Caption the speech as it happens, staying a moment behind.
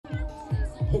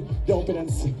Hindi ako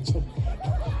pinansin dyan.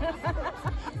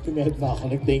 Pinahid na ako.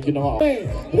 Nag-thank you na ako. Okay,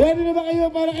 ready na ba kayo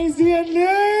para kay Xian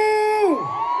Liu?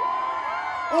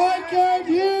 I can't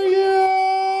hear you!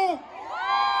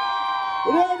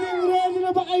 Ready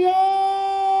na ba kayo?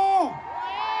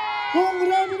 Kung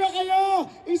ready na kayo,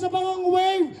 isa pang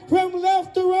wave from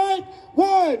left to right.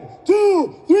 1, 2,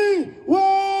 3,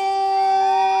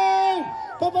 wave!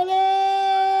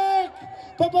 Pabalik!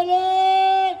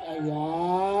 Pabalik!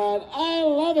 Ayan. I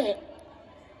love it.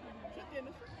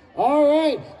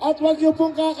 Alright. At huwag niyo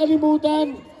pong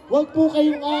kakalimutan, huwag po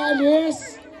kayong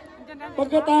aalis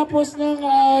pagkatapos ng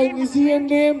ni Xian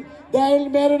Lim dahil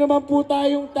meron naman po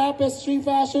tayong tapestry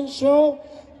fashion show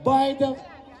by the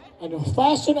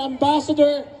fashion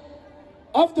ambassador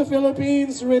of the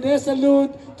Philippines, Rene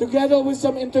Salud, together with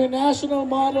some international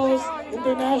models,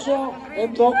 international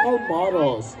and local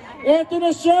models. Ito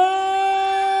na siya!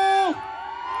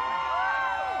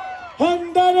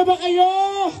 Handa na ba kayo?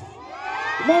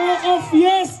 Mga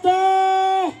ka-Fiesta!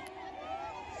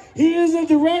 He is a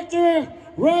director,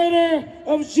 writer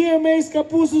of GMA 7's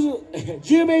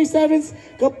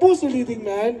Kapuso Leading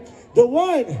Man, the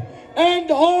one and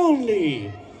only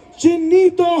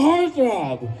Chinito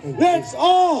Heartthrob. Let's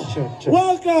all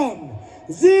welcome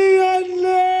Xian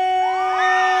Liu!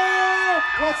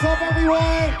 What's up,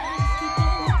 everyone?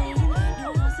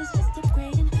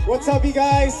 What's up, you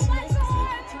guys?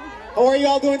 How are you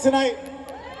all doing tonight?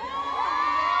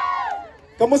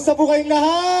 Kamusta po kayong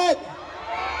lahat?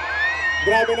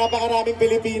 Grabe, napakaraming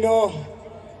Filipino.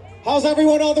 How's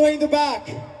everyone all the way in the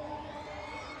back?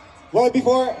 Well,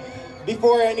 before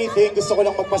anything, gusto ko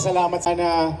lang magpasalamat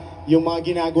sana yung mga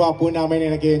ginagawa po namin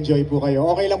na nag-enjoy po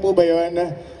kayo. Okay lang po ba yun?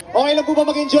 Okay lang po ba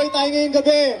mag-enjoy tayo ngayong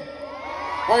gabi?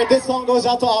 Alright, this song goes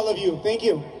out to all of you. Thank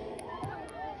you.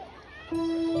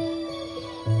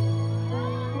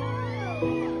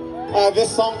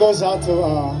 This song goes out to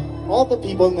all the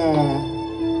people na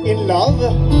in love,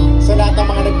 sa lahat ng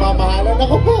mga nagmamahalan.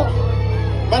 Ako po,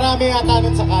 marami yata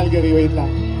nun sa Calgary. Wait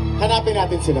lang. Hanapin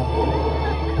natin sila.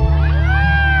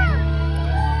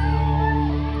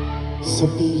 Sa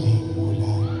piling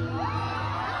mula,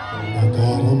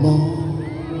 nagarama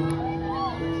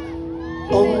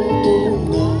ang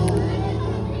tunay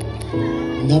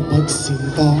na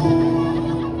pagsinta.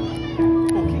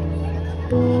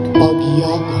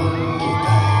 Pagyakap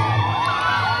kita,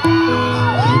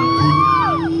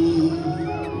 ibig,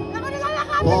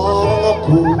 parang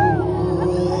ako'y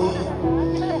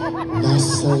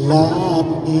nasa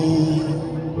labi.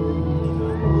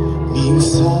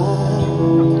 Minsan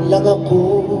lang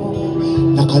ako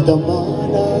nakadama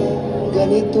ng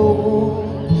ganito,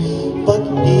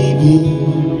 pag-ibig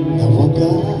na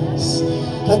wagas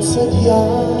at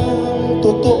sadyang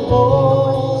totoo.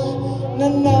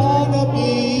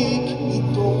 Nananabik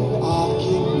itong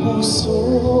aking puso.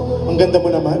 Ang ganda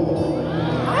mo naman.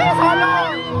 Ay,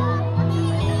 sana!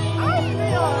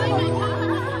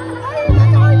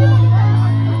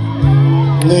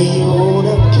 Ngayon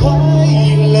at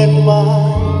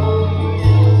kailanman,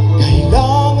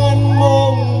 kailangan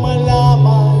mong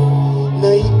malaman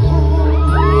na ikaw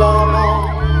lamang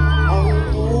ang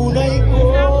tunay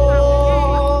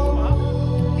kong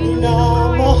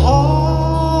minamahal.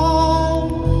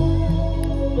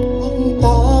 Ang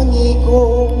tangi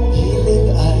kong hiling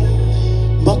ay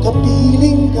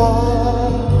makapiling ka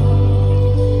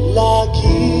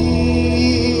lagi.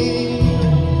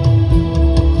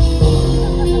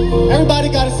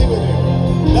 Everybody gotta sing with me.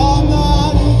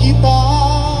 Kailangan kita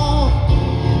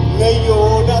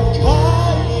ngayon at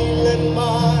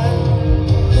kailanman.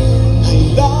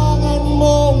 Kailangan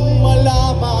mong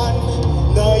malaman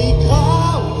na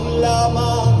ikaw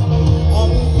lamang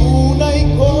ang tunay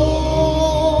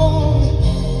kong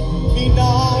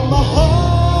minamahal.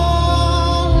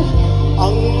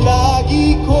 Ang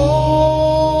lagi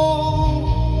kong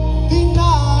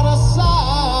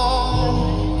dinarasan.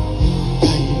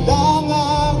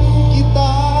 Kailangan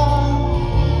kita.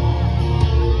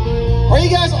 Are you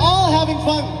guys all having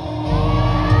fun?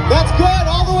 That's good.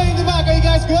 All the way in the back. Are you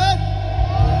guys good?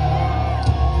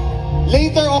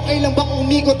 Later, okay lang ba kung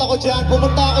umikot ako dyan?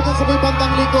 Pumunta ako dyan sa may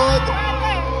bandang likod.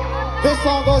 This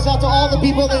song goes out to all the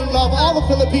people that love, all the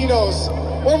Filipinos.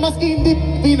 Or maski hindi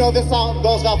Filipino, this song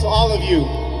goes out to all of you.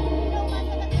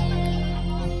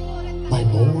 My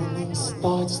morning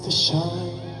starts to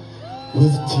shine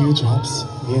with teardrops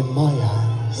in my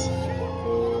eyes.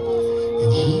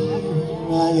 And here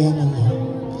I am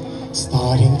alone,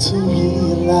 starting to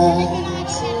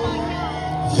realize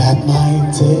that my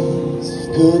days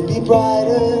could be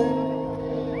brighter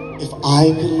if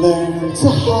I could learn to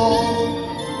hide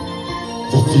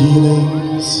the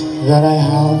feelings that I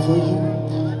have for you.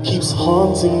 keeps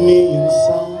haunting me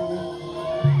inside.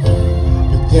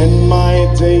 But then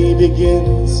my day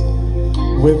begins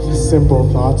with the simple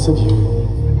thoughts of you.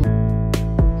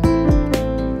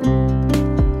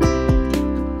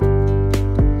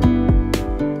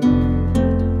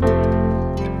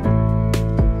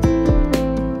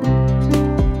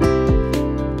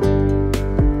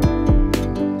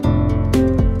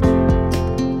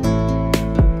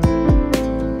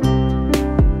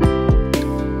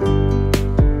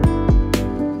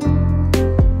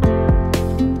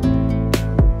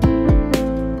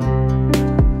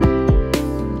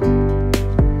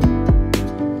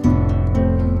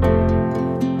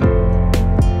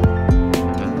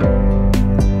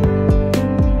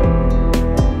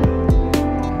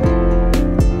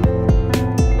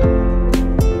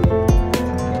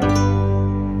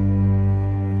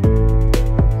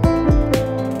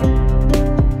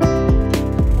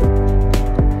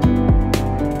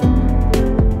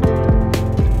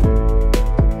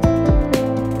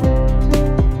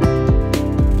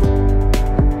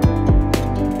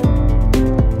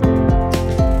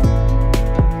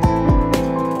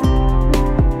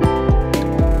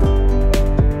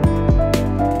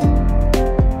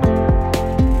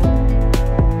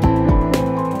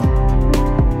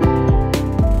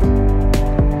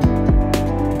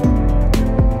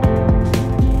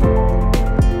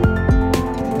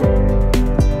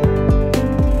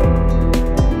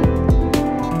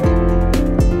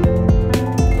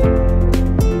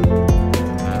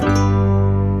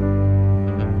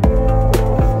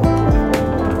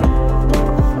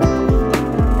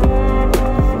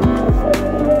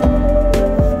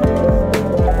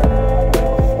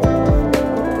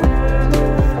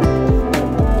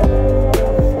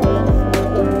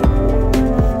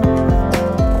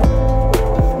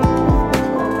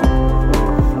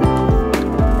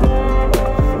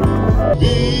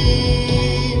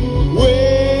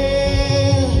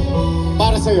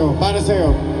 Para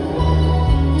sa'yo.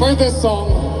 For this song,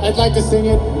 I'd like to sing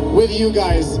it with you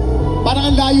guys.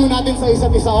 Parang ang layo natin sa isa't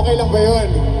isa, okay lang ba yun?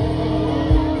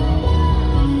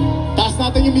 Taas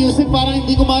natin yung music, parang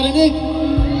hindi ko marinig.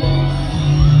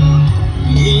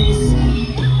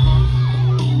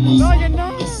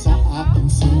 Sa ating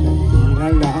sinahira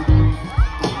lang,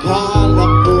 akala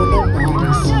ko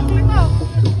naman sa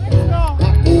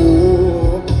ako,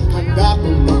 handa ko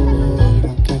naman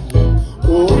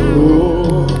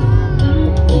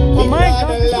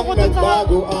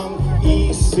bago ang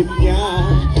isip niya,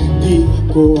 di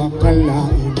ko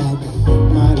akalain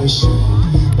magmamahal siya.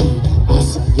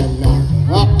 Inaasa niya lang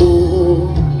ako,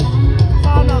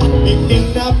 bitin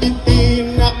na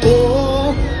bitin ako.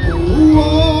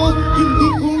 Hindi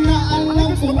ko na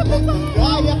alam kung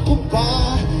kaya ko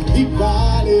ba, di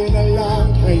bale na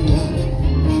lang kaya.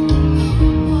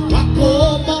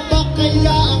 Ako pa ba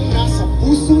kaya ang nasa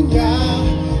puso niya,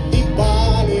 di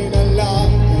bale na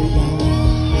lang kaya.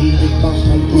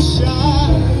 Mahal ko siya.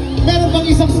 Meron bang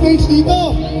isang stage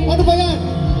dito? Ano ba yan?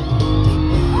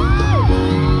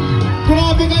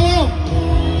 Grabe kayo!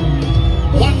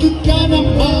 Bakit ka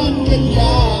naman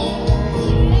ganyan?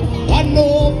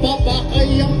 Ano pa ba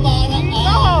kayang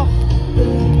paraan?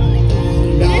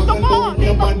 Kailangan mo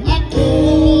naman ako,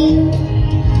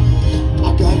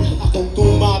 agad akong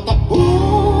tumatakbo.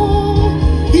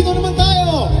 Dito naman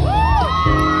tayo!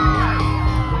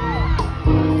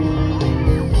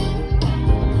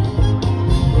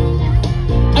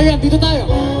 Ayan, dito tayo.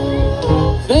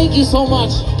 Thank you so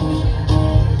much.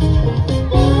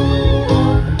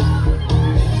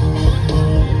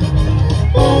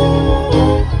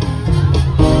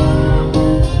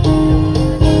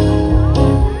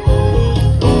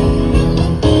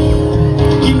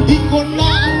 Hindi ko na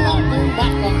alam kung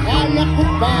makakaya ko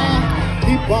ba,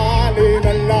 di bale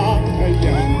na lang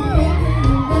kaya.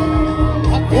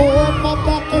 Ako pa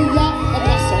ba kaya ang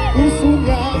nasa puso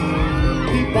niya,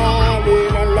 di bale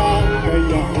na lang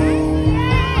kaya.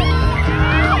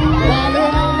 Bale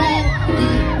na lang, di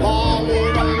bale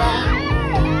na lang.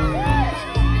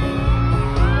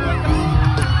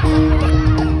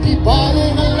 Di bale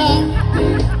na lang,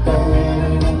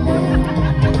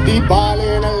 di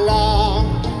bale na lang.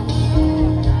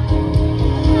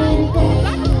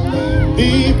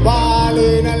 Di bale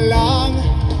na lang,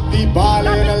 di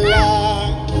bale na lang.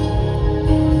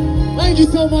 Thank you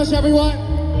so much, everyone.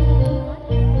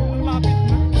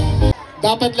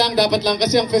 Dapat lang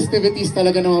kasi ang festivities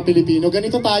talaga ng mga Pilipino.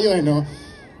 Ganito tayo no?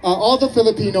 All the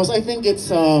Filipinos, I think it's,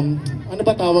 ano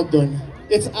ba tawag doon?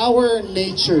 It's our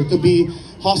nature to be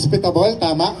hospitable,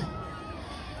 tama?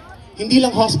 Hindi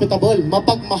lang hospitable,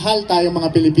 mapagmahal tayo mga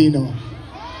Pilipino.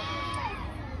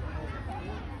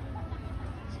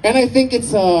 And I think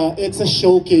it's a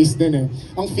showcase din eh.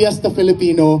 Ang Fiesta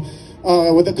Filipino,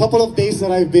 with a couple of days that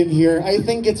I've been here, I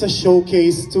think it's a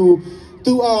showcase to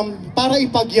para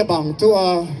ipagyabang,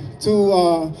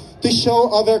 to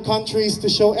show other countries, to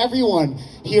show everyone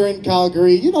here in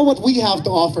Calgary, you know what we have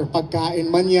to offer, pagkain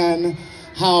man yan,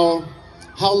 how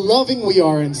loving we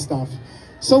are and stuff.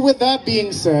 So with that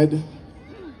being said,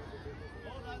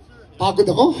 pagod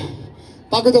ako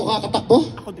kakatakbo.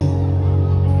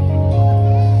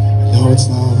 No, it's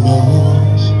not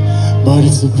much, but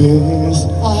it's the best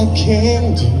I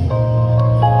can do.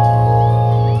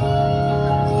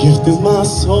 Gift is my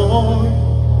song,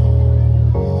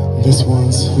 this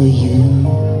one's for you.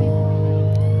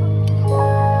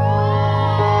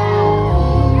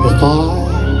 If I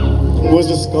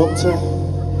was a sculptor,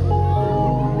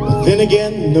 but then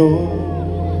again, no,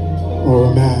 or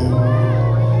a man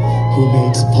who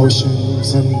makes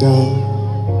potions and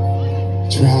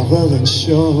travel and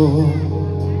show.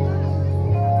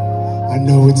 I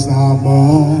know it's not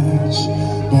much,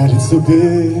 but it's the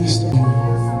best.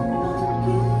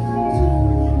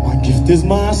 My gift is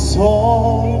my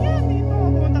song,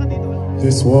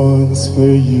 this one's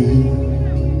for you.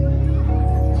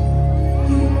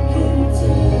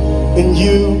 And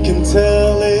you can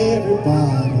tell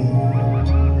everybody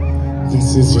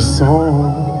this is your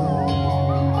song.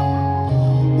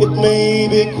 It may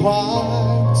be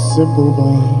quite simple,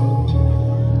 but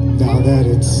now that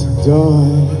it's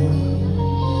done,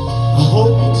 I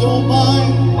hope you don't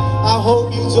mind, I hope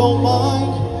you don't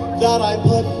mind that I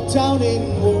put down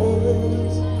in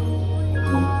words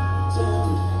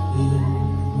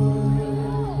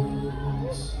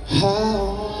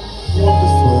how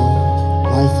wonderful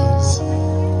life is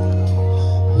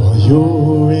while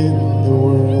you're in the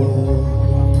world.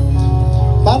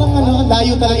 Parang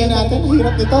layo talaga natin,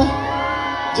 hirap nito.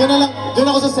 Diyan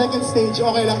ako sa second stage,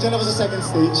 okay lang, diyan ako sa second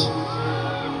stage.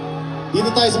 Dito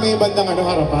tayo sa may bandang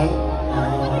harapan.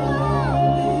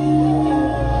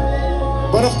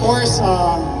 But of course,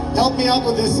 help me out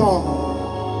with this song.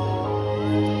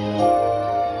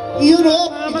 You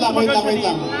know, wait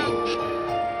lang.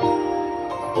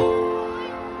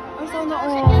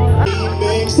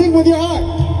 Sing with your heart.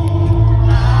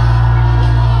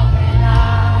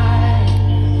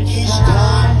 Each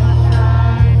time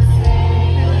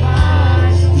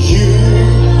you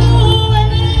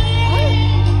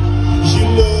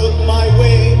look my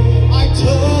way, I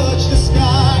touch the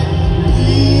sky.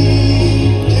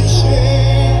 We can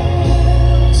share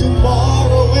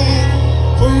tomorrow and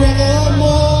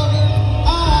forevermore.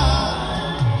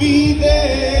 I'll be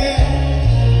there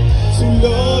to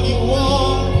love you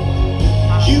all.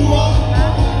 You are.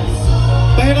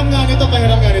 Pahiram nga nito.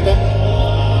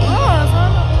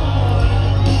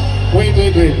 Wait.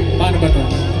 Paano ba ito?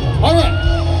 Alright.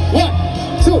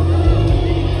 1,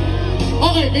 2.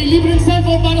 Okay, may libreng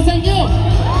cellphone para sa inyo.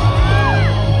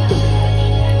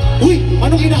 Uy,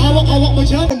 anong hinahawak-hawak mo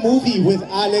dyan? A movie with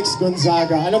Alex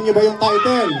Gonzaga. Alam niyo ba yung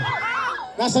title?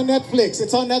 Nasa Netflix.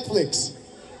 It's on Netflix.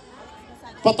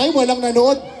 Patay, walang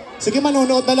nanood. Sige,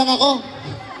 manonood na lang ako.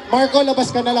 Marco,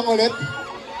 labas ka na lang ulit.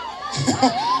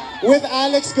 With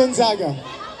Alex Gonzaga.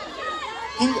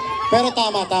 Pero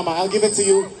tama. I'll give it to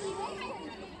you.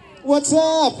 What's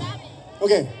up?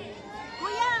 Okay.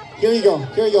 Here you go.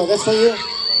 That's for you.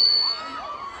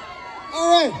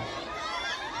 Alright.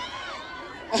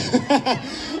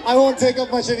 I won't take up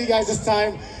much of you guys'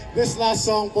 time. This last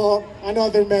song po,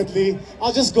 another medley. I'll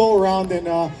just go around and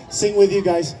sing with you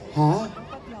guys. Ha?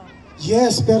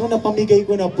 Yes, pero napamigay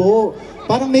ko na po.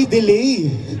 Parang may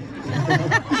delay.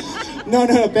 No,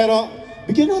 pero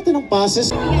bigyan natin ng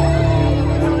passes.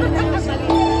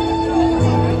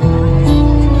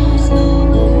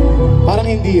 Parang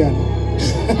hindi yan.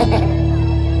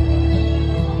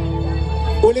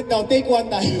 Ulit daw, take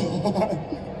one tayo.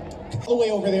 All the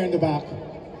way over there in the back.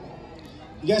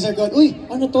 You guys are going, uy,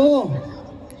 ano to?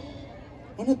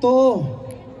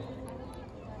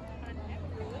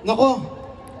 Nako,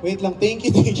 wait lang, thank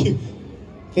you.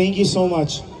 Thank you so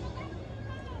much.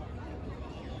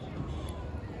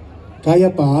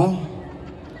 Kaya pa?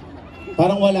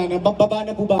 Parang wala na. Baba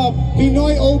na po ba?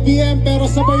 Pinoy OPM, pero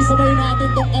sabay-sabay natin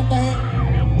itong kantahin.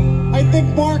 I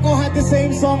think Marco had the same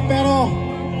song, pero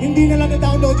hindi na lang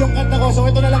na-download yung kanta ko. So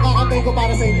ito na lang kakantay ko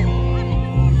para sa inyo.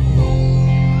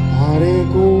 Pare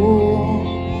ko,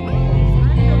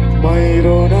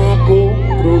 mayroon akong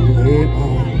problema.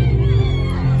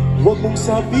 Huwag mong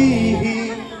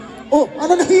sabihin. Oh,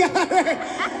 ano nangyari?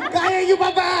 Kaya nyo pa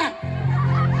ba?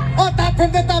 Oh,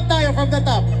 from the top tayo. From the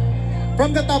top.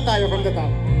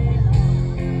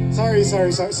 Sorry.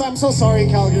 So I'm so sorry,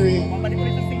 Calgary.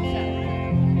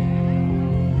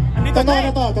 Ano Totoo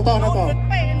na to, totoo na to. Outfit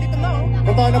pa eh, andito na oh.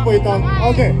 Totoo na po ito.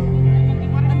 Okay.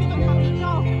 Andito ang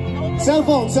pamilya.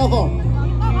 Cellphone, cellphone.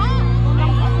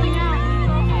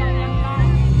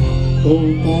 Oh,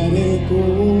 pare ko,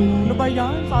 Ano ba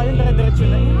yan? Sayang dire-diretso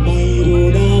na yun.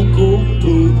 mayroon akong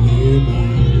problema.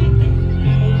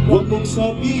 Huwag mong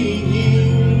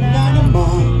sabihin na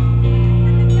naman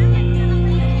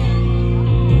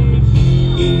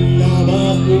in love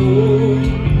ako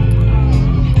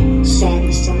sa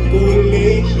isang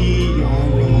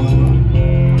kolehiyalan.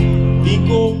 Di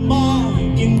ko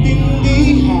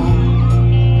maintindihan.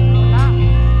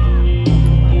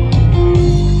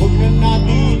 Huwag na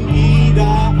natin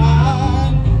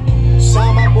idaan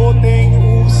sa mabuting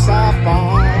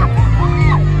usapan.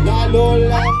 Lalo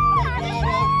lang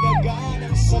nakaragdagan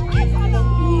ang sakit ng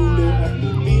ulo at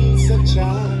lupin sa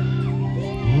tiyan.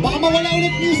 Baka mawala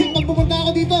ulit music pag pumunta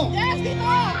ako dito. Yes, dito!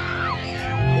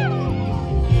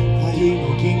 Dahil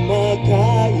naging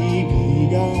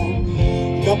magkaibigan,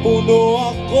 napuno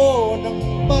ako ng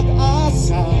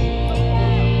pag-asa.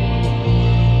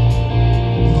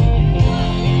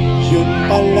 Yun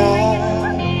pala,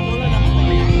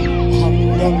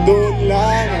 hanggang doon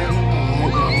lang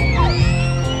ang kaya.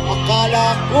 Akala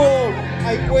ko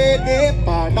ay pwede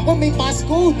pa. Naku, may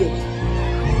passcode.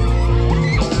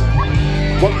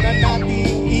 Huwag na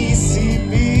natin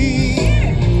isipin,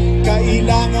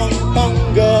 kailangang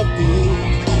tanggapin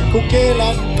kung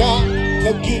kailan ka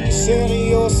naging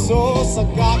seryoso sa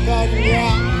kakanya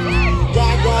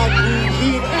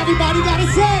gagawin. Everybody gotta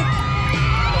sing!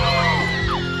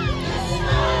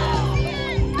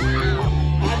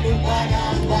 Ano ba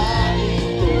naman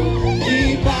ito?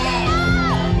 Iba!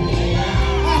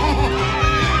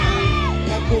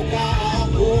 Nagbuka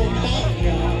akong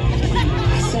tanga,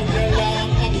 isang na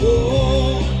lang ako,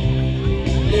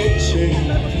 leche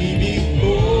ibig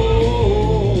ko.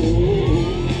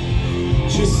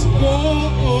 Diyos ko,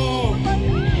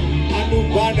 ano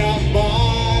ba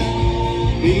naman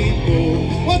dito?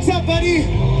 What's up, buddy?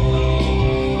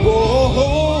 Whoa,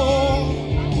 whoa,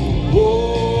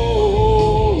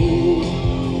 whoa,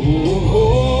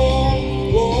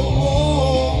 whoa,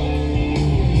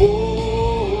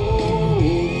 whoa.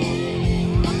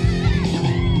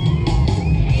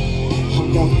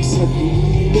 Hanggang sa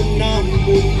dulo ng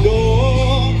mundo,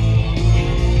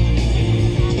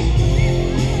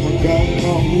 hanggang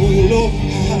mahulog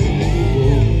ang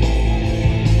mundo,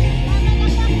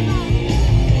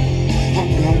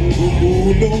 hanggang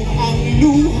bumulong ang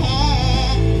luha,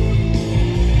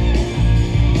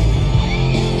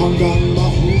 hanggang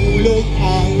mahulog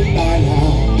ang tala.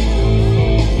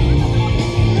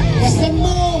 Basta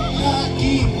mo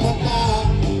aking mata,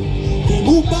 di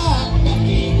mo ba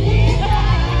nakikita?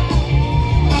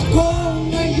 Ako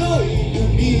ngayon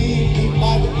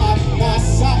lumilipad at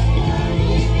nasa.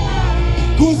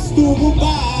 Gusto mo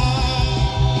ba?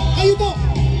 Kayo to!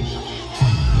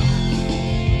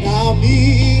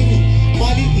 Namin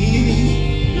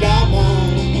maliit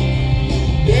lamang,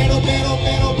 pero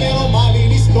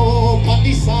malinis to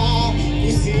pati sa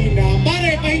kusina.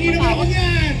 Pare, pahingi naman ako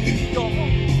niyan!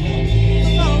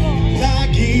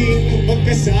 Laging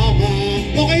magkasama.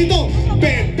 Okay to!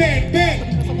 Ben!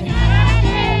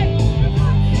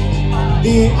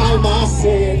 Di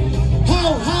almasen.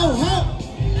 How?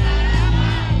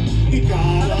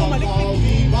 Ikalaw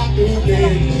di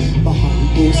matubig, mahal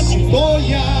ko si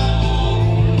Boya.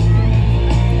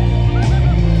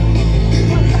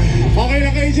 Okay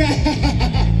na kayo dyan.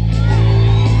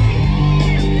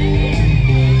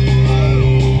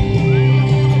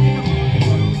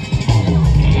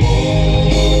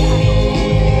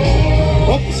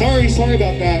 Oh, sorry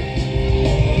about that.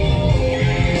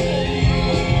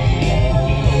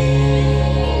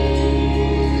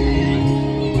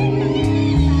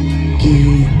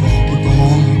 Kita kita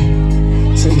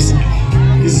sa isang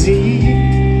magazine,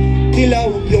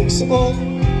 nilawag yung suot,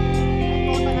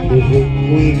 buhok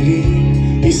muling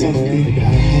isang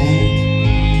tindahan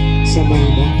sa may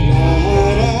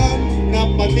naklaran na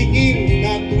patingin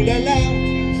na tulala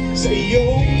sa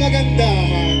iyong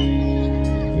kagandahan.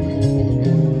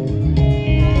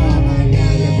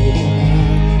 Maalala mo ba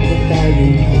kung tayo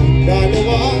ang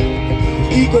dalawa,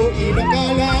 di ko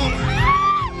inakala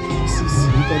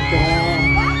sisipan ka.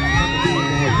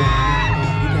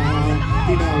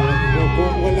 Tinawag mo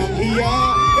kung walang hiya,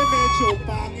 eh medyo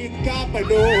pangit ka pa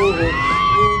noon.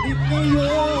 Ngunit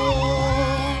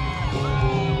ngayon,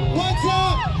 what's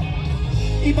up?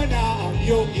 Iba na ang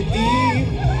iyong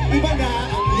itim, iba na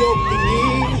ang iyong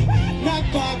tingin,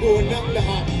 nagbago ng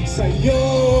lahat sa'yo.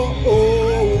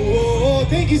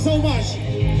 Thank you so much.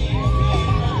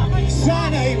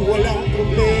 Sana'y walang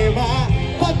problema,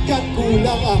 pagkat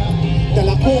kulang ang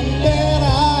dala kong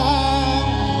pera,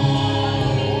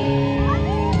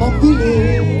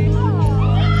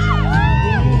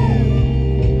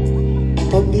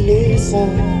 pambili sa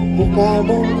mukha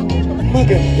mo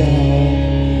maganda.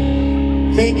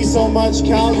 Thank you so much,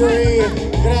 Calgary.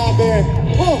 Grabe.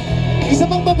 Oh, isa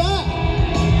pang baba.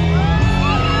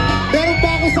 Meron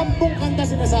pa ako 10 kanta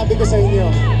sinasabi ko sa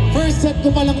inyo. First set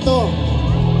ko pa lang to.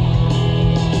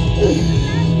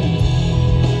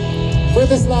 For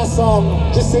this last song,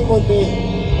 just sing with me.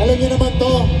 Alam niyo naman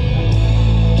to.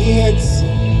 Kids.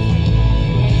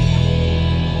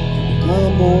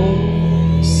 Amo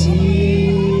si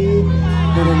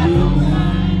Carolina.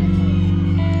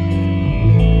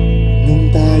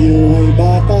 Nung tayo ay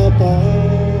bata pa,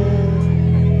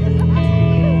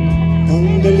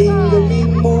 ang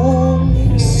galing-galing mong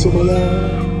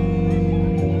sumayaw.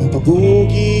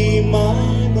 Mapabugi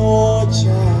man o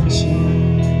cha-cha,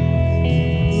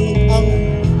 ang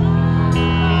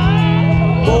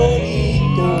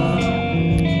bonito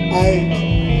ay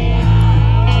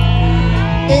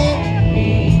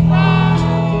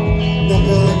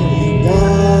nakakahinga,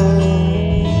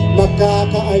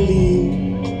 nakakaaliw,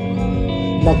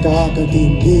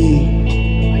 nakakatindi,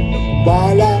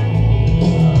 bala.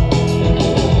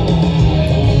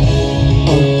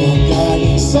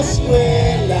 Pagkagaling sa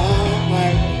eskwela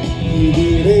ay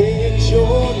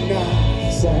idiretso na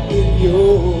sa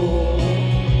inyo,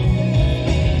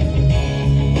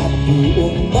 at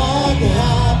buong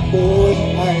maghapon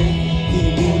ay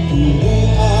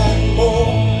tinuturuan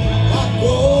mo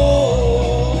ako.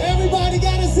 Everybody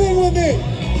gotta sing with me!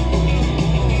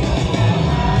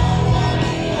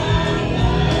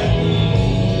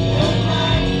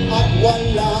 At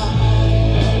wala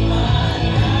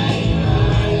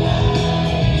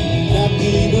na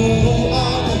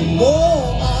tinuruan mo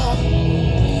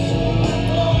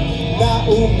na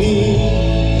umibig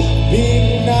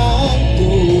ng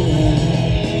tunay.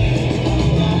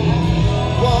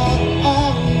 Wag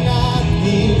ang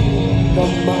ating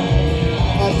kamay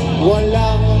at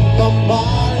walang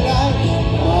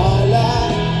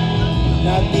kamalag-malag,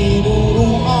 na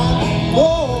tinuruan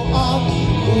mo ang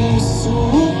puso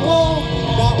ko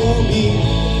na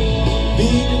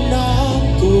umibig ng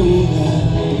tunay.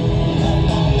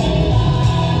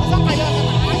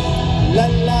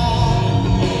 Lala,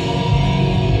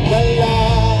 lala.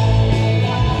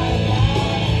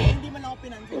 Hindi man ako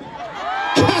pinansin.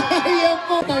 Ayan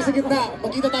po, tayo sa gitna.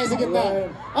 Magkita tayo sa gitna.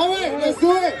 Alright, let's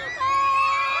do it!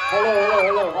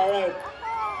 Hello. Alright.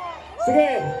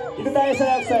 Sige, dito tayo sa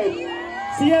left side.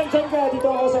 Xian, dyan ka. Dito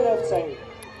ako sa left side.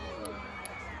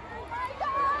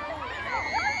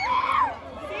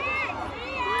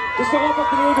 Gusto ko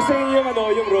pagtingin ko sa inyo yung,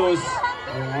 yung rose.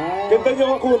 Ganda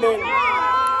nyo kukunin.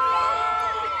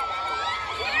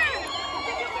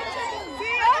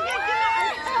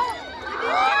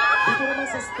 Dito naman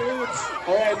sa stage.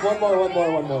 Alright, one more.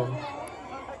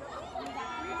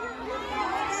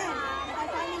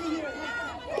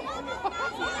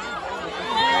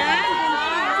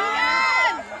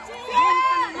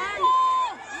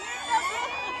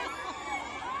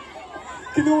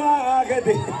 Kinuha agad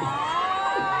eh.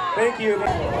 Thank you.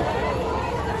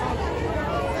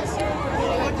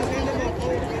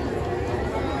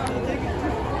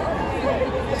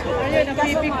 Ayun,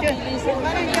 nakipicture. Ay, sorry.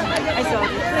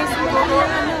 Press mo lang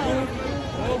yung ano.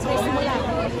 Press mo lang.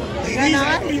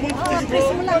 Ganon? Oo,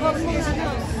 press mo lang. Huwag mo ano.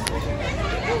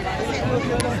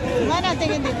 Ano,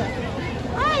 tingin dito.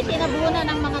 Ay,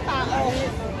 tinabunan ng mga tao.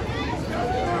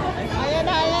 Ayan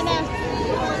na.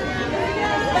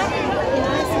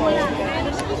 Press mo lang.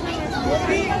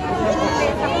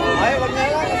 Ay, wag na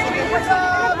lang.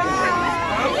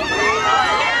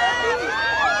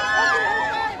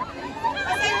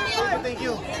 Thank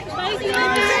you.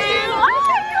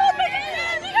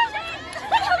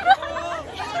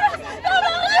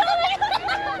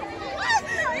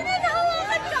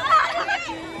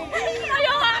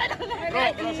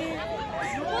 Ayaw